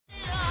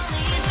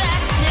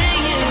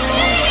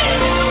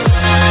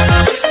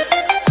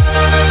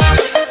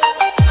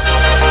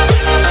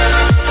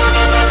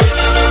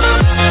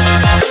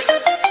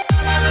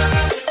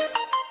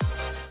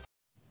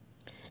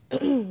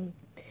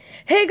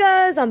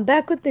I'm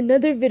back with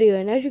another video,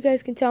 and as you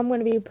guys can tell, I'm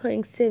going to be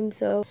playing Sims.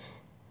 So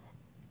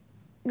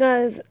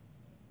guys,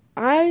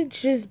 I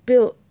just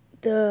built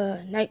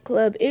the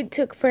nightclub. It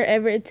took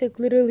forever. It took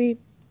literally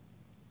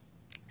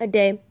a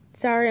day.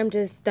 Sorry, I'm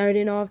just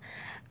starting off.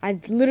 I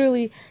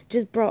literally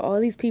just brought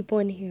all these people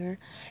in here,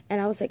 and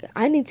I was like,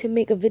 I need to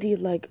make a video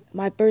like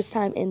my first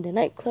time in the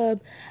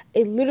nightclub.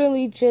 It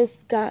literally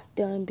just got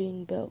done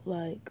being built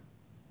like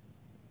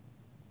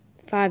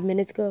 5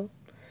 minutes ago.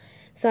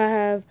 So I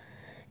have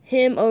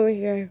him over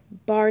here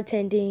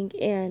bartending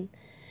and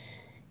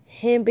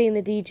him being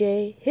the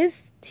DJ.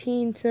 His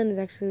teen son is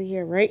actually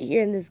here, right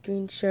here in this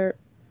green shirt.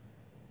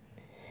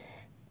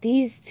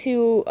 These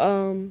two,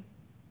 the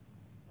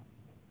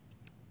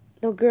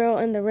girl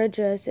in the red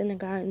dress and the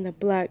guy in the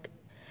black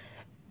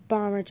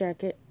bomber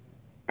jacket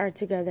are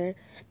together.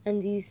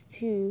 And these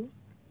two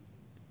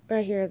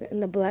right here in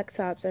the black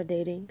tops are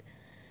dating.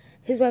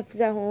 His wife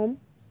is at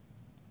home.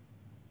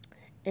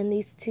 And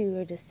these two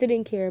are just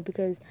sitting here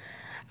because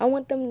I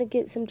want them to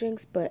get some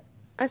drinks, but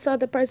I saw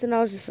the price and I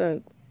was just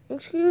like,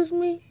 excuse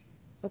me?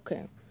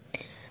 Okay.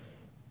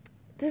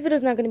 This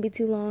video's not going to be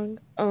too long.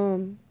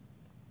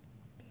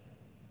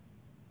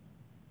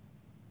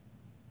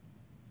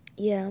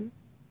 Yeah.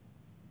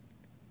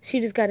 She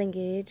just got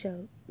engaged.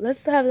 So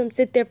let's have them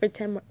sit there for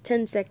 10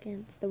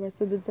 seconds, the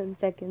rest of the 10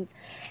 seconds.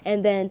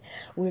 And then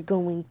we're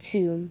going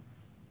to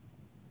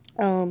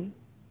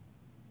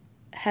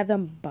have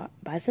them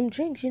buy some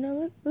drinks, you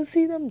know? Let's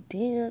see them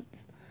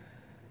dance.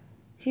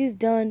 She's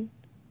done.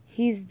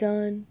 He's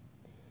done.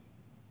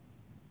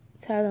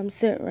 Let's have them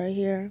sit right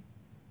here.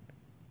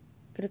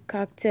 Get a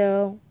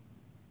cocktail.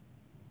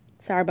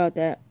 Sorry about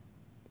that.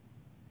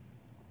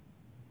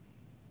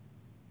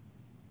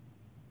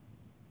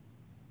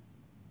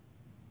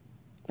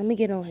 Let me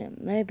get on him.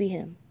 Let it be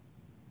him.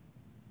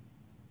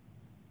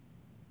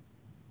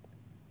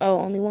 Oh,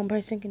 only one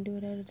person can do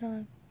it at a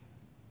time.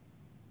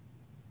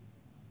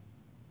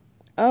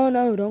 Oh,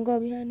 no. Don't go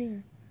behind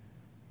there.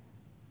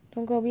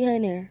 Don't go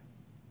behind there.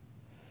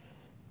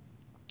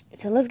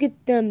 So let's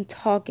get them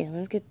talking.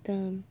 Let's get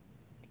them...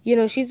 You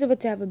know, she's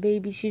about to have a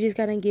baby. She just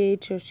got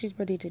engaged, so she's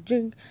ready to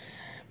drink.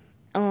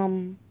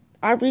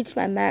 I reached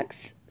my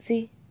max.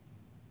 See?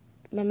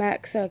 My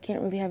max, so I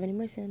can't really have any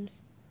more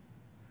Sims.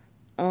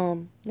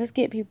 Let's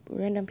get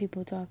random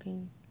people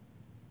talking.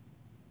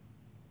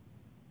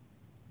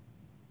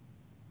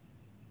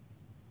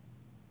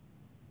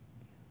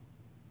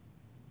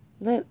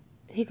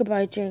 He could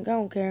buy a drink. I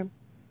don't care.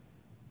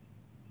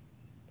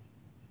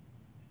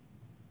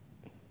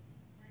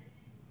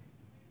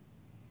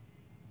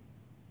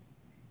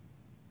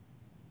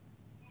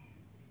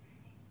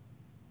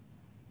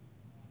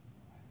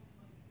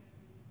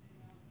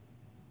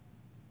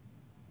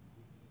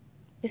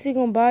 Is he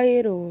gonna buy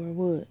it or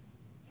what?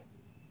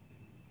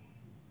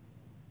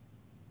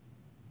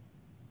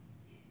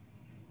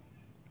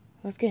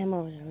 Let's get him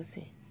over there. Let's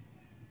see.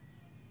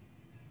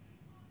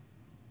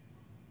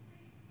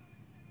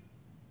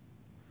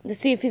 Let's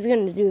see if he's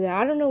gonna do that.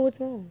 I don't know what's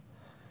wrong.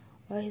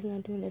 Why he's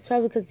not doing this?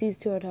 Probably because these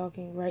two are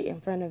talking right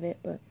in front of it.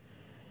 But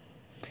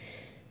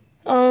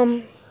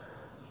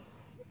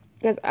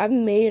guys, I've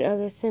made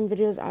other sim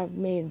videos. I've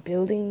made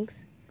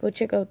buildings. Go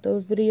check out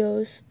those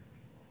videos.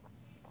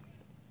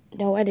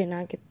 No, I did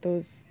not get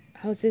those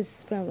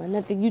houses from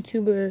another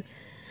YouTuber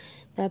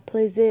that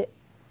plays it.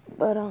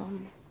 But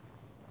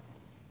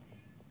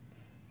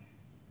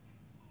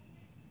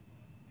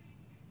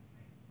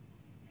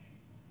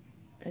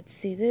let's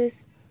see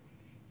this.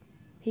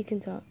 He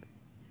can talk.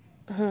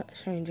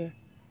 Stranger.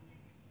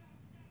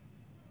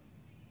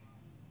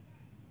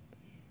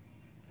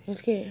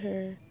 Let's get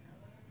her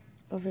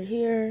over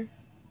here.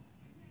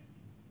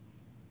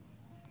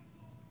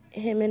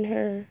 Him and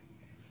her.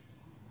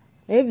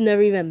 They've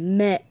never even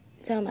met.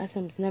 Tell my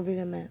Sims never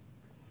even met.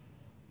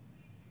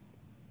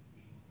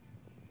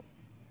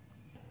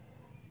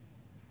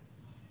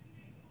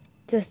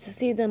 Just to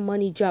see the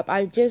money drop.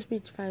 I just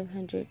reached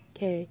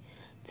 500K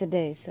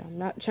today, so I'm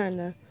not trying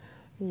to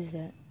lose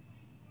that.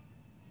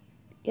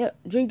 Yep,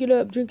 drink it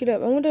up, drink it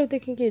up. I wonder if they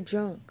can get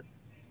drunk.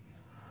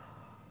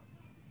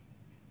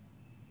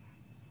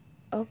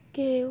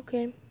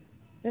 Okay.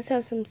 Let's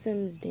have some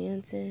Sims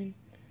dancing.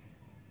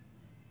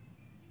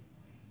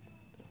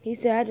 He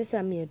said, I just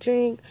had me a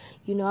drink.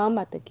 You know, I'm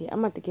about to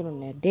give him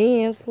that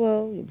dance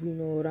flow, if you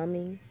know what I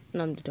mean.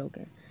 No, I'm just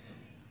joking.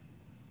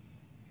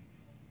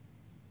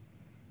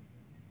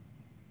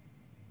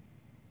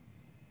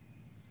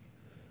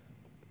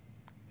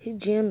 He's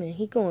jamming.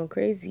 He going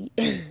crazy.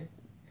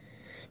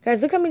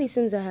 Guys, look how many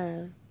Sims I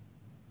have.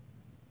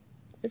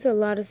 It's a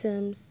lot of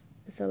Sims.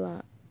 It's a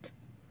lot.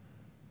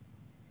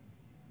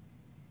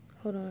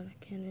 Hold on,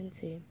 I can't even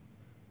see.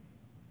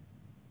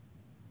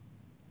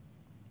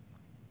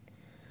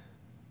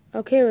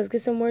 Okay, let's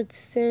get some more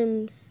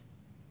Sims.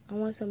 I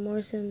want some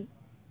more Sims.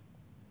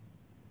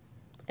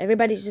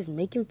 Everybody's just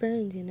making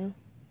friends, you know.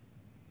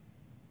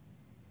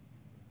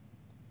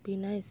 Be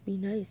nice, be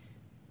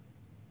nice.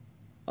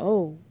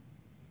 Oh,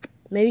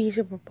 maybe he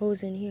should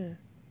propose in here.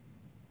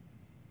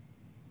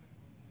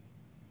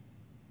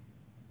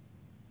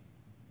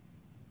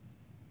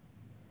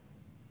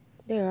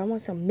 There, I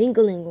want some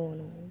mingling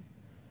going on.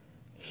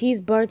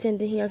 He's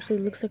bartending. He actually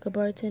looks like a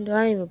bartender.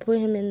 I didn't even put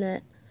him in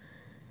that.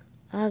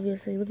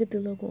 Obviously, look at the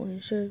logo on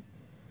his shirt.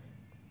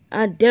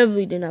 I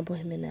definitely did not put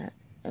him in that.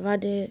 If I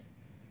did,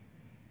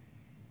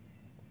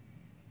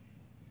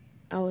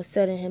 I was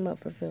setting him up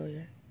for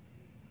failure.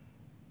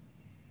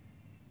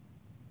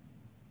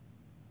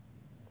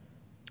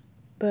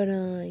 But,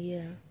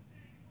 yeah.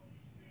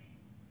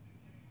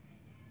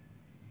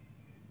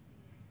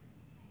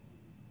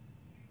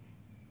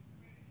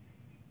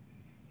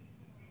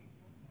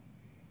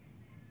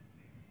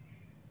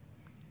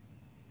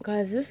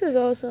 Guys, this is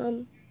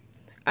awesome.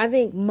 I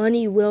think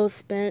money well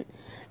spent.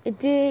 It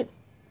did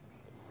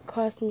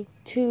cost me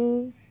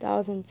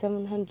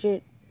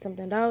 $2,700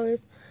 something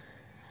dollars.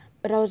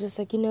 But I was just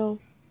like, you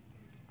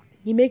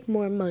make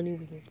more money,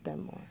 we can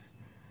spend more.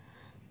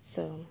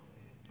 So,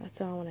 that's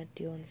all I want to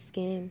do in this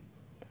game.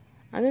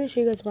 I'm going to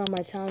show you guys around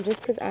my town just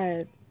because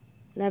I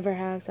never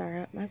have.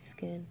 Sorry, my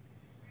skin.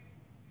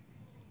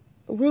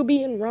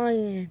 Ruby and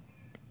Ryan.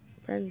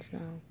 Friends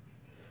now.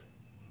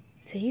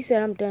 So he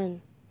said I'm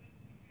done.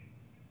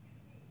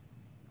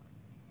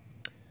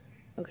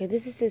 Okay,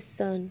 this is his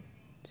son.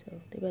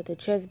 So they got the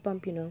chest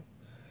bump,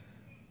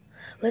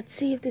 Let's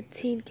see if the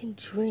teen can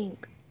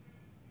drink.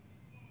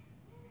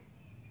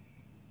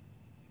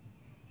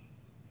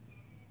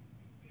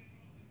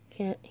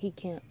 He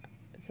can't.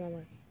 It's not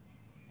working.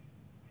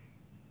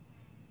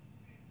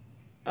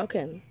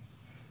 Okay.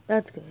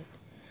 That's good.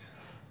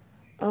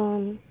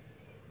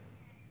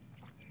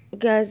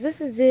 Guys, this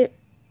is it.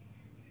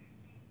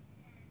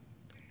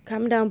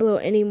 Comment down below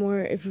any more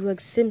if you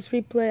like Sims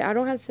FREEPLAY. I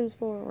don't have Sims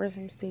 4 or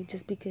Sims 3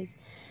 just because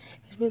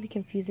it's really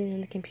confusing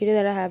and the computer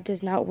that I have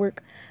does not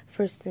work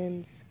for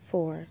Sims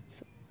 4.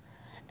 So,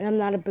 and I'm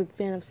not a big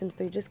fan of Sims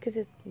 3 just because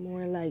it's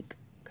more like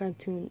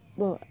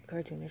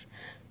cartoonish,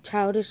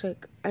 childish.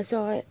 Like, I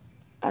saw it.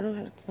 I don't know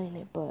how to explain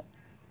it, but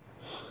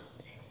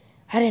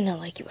I did not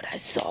like what I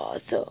saw.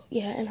 So,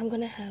 yeah, and I'm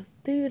going to have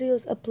 3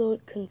 videos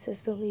upload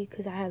consistently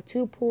because I have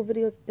 2 pool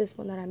videos. This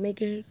one that I'm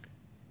making.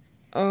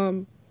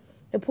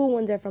 The pool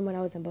ones are from when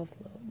I was in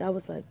Buffalo. That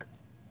was like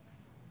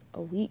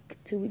a week,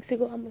 2 weeks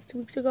ago, almost 2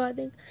 weeks ago, I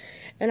think.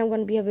 And I'm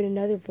going to be having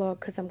another vlog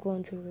because I'm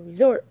going to a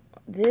resort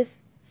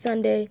this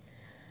Sunday,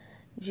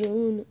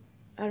 June.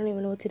 I don't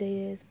even know what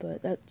today is,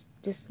 but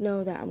just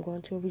know that I'm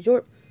going to a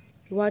resort.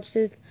 If you watch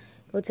this,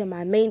 go to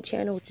my main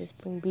channel, which is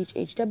SpringBeech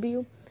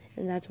HW,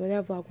 and that's where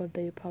that vlog will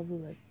be, probably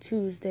like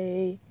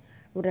Tuesday,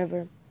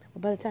 whatever.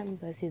 But by the time you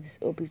guys see this,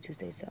 it'll be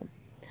Tuesday, so.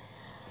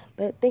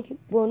 But thank you.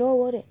 Well, no,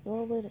 it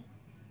wouldn't.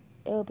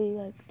 It'll be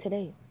like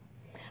today.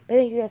 But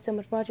thank you guys so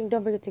much for watching.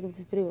 Don't forget to give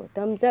this video a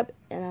thumbs up,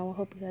 and I will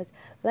hope you guys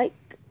like,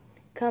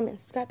 comment,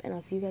 subscribe, and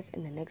I'll see you guys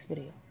in the next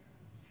video.